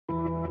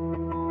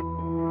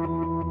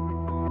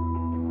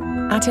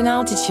At an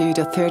altitude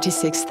of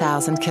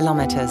 36,000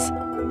 kilometers,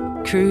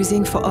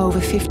 cruising for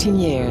over 15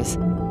 years,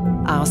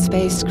 our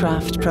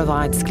spacecraft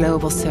provides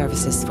global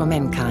services for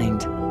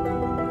mankind.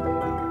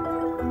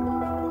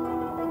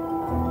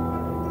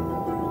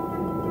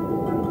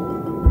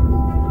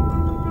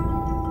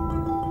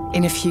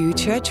 In a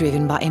future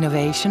driven by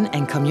innovation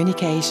and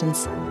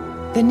communications,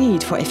 the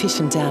need for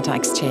efficient data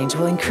exchange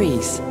will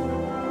increase.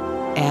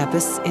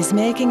 Airbus is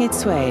making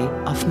its way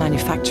of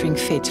manufacturing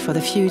fit for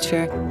the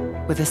future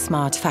with a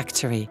smart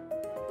factory.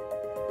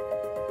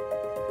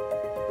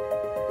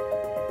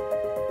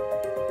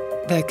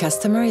 The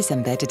customer is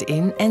embedded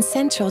in and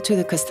central to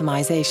the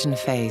customization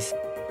phase.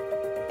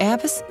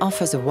 Airbus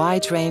offers a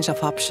wide range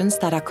of options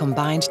that are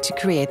combined to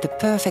create the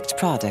perfect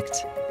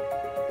product.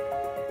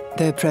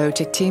 The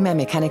project team and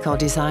mechanical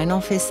design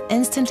office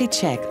instantly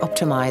check,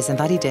 optimize and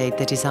validate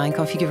the design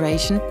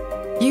configuration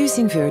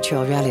using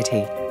virtual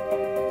reality.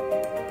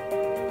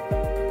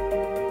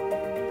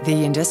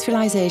 The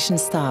industrialization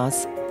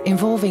starts,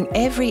 involving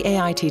every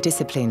AIT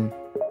discipline.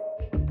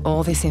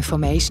 All this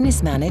information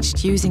is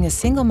managed using a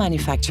single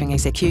manufacturing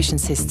execution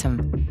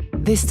system.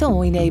 This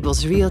tool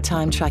enables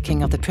real-time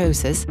tracking of the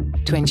process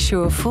to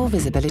ensure full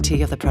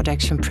visibility of the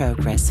production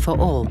progress for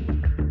all.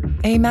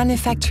 A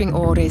manufacturing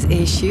order is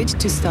issued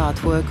to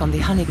start work on the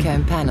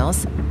honeycomb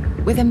panels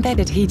with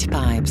embedded heat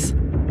pipes.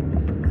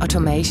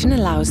 Automation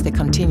allows the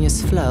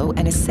continuous flow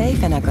and a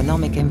safe and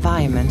ergonomic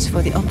environment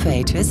for the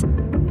operators,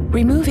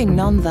 removing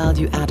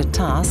non-value-added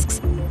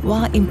tasks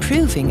while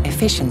improving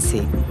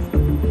efficiency.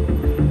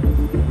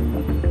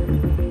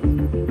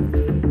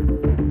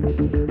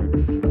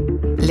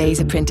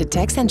 Laser-printed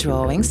text and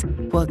drawings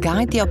will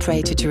guide the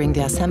operator during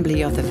the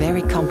assembly of the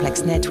very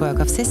complex network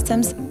of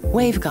systems,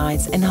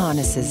 waveguides and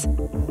harnesses,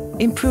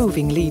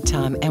 improving lead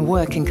time and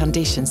working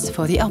conditions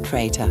for the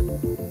operator.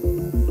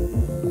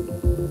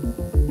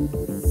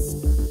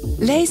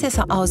 Lasers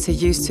are also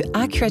used to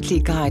accurately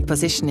guide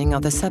positioning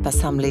of the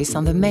sub-assemblies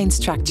on the main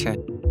structure.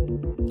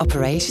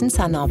 Operations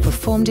are now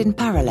performed in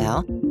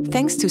parallel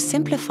thanks to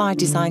simplified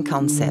design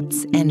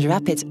concepts and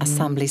rapid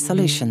assembly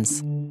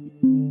solutions.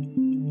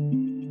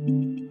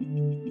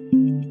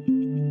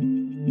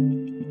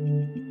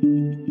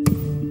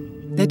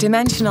 The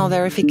dimensional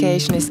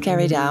verification is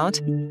carried out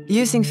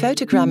using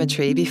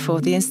photogrammetry before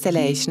the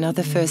installation of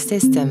the first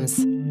systems.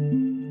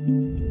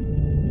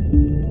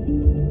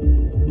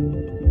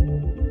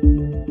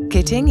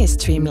 Kitting is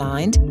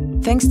streamlined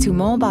thanks to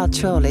mobile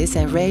trolleys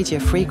and radio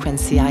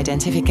frequency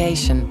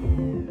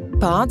identification.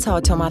 Parts are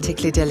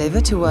automatically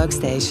delivered to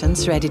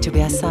workstations ready to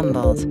be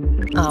assembled.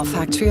 Our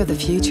factory of the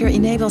future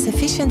enables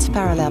efficient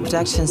parallel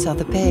productions of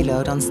the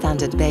payload on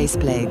standard base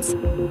plates,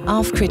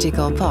 of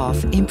critical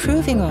path,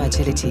 improving our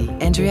agility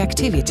and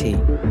reactivity.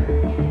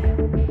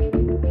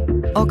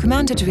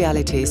 Augmented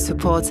reality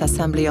supports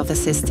assembly of the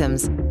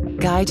systems,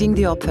 guiding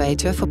the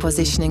operator for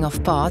positioning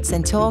of parts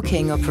and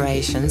torquing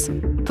operations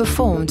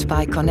performed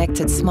by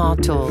connected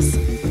smart tools.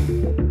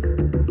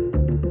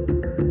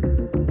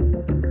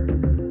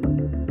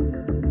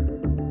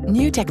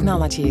 New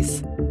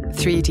technologies,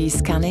 3D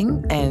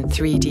scanning and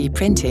 3D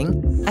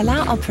printing,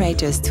 allow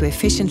operators to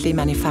efficiently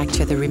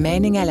manufacture the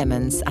remaining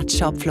elements at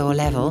shop floor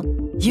level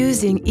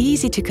using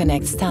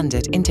easy-to-connect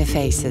standard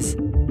interfaces.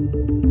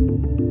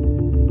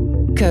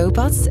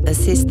 Cobots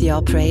assist the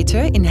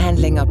operator in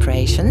handling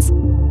operations,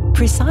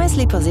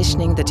 precisely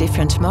positioning the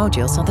different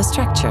modules on the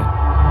structure.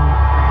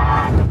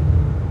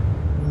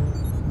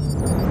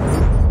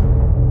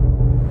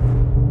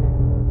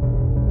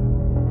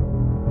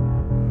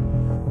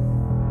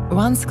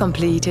 Once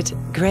completed,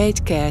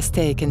 great care is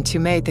taken to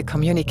make the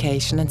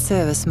communication and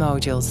service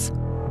modules.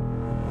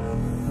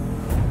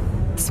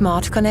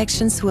 Smart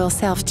connections will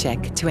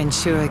self-check to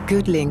ensure a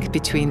good link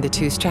between the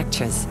two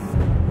structures.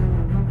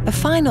 A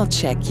final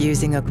check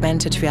using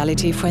augmented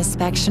reality for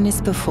inspection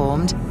is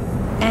performed,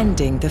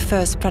 ending the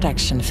first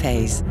production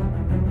phase.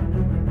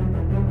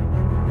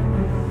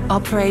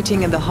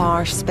 Operating in the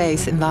harsh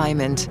space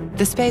environment,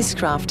 the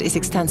spacecraft is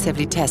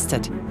extensively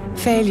tested.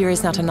 Failure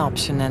is not an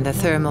option, and the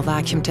thermal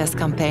vacuum test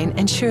campaign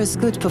ensures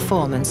good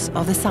performance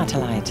of the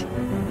satellite.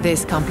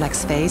 This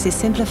complex phase is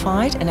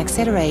simplified and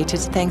accelerated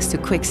thanks to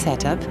quick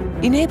setup,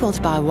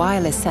 enabled by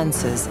wireless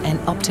sensors and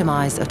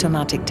optimized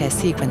automatic test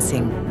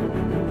sequencing.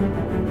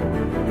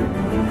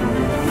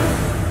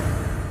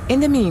 In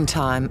the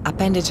meantime,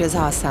 appendages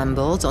are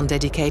assembled on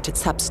dedicated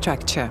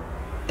substructure.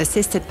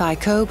 Assisted by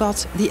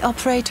cobot, the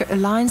operator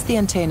aligns the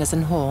antennas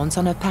and horns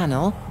on a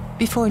panel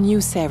before a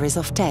new series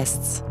of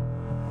tests.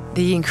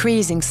 The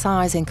increasing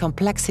size and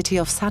complexity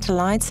of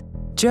satellites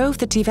drove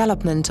the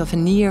development of a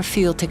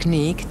near-field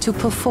technique to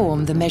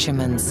perform the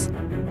measurements.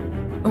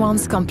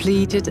 Once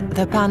completed,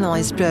 the panel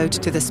is brought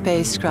to the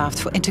spacecraft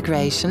for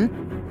integration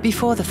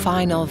before the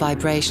final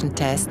vibration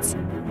tests,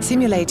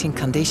 simulating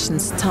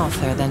conditions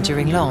tougher than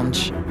during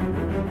launch.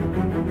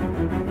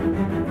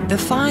 The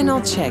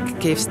final check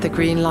gives the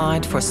green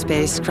light for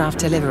spacecraft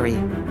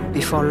delivery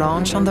before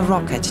launch on the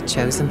rocket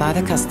chosen by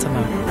the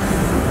customer.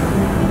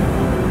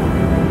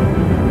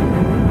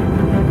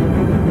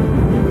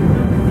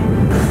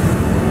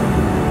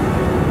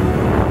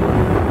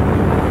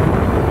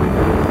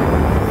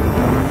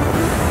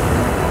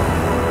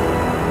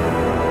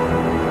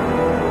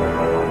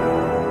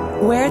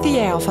 We're the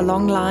air of a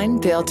long line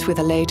built with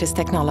the latest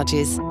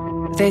technologies.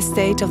 This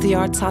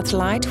state-of-the-art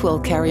satellite will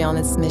carry on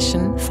its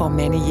mission for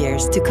many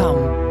years to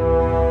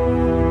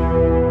come.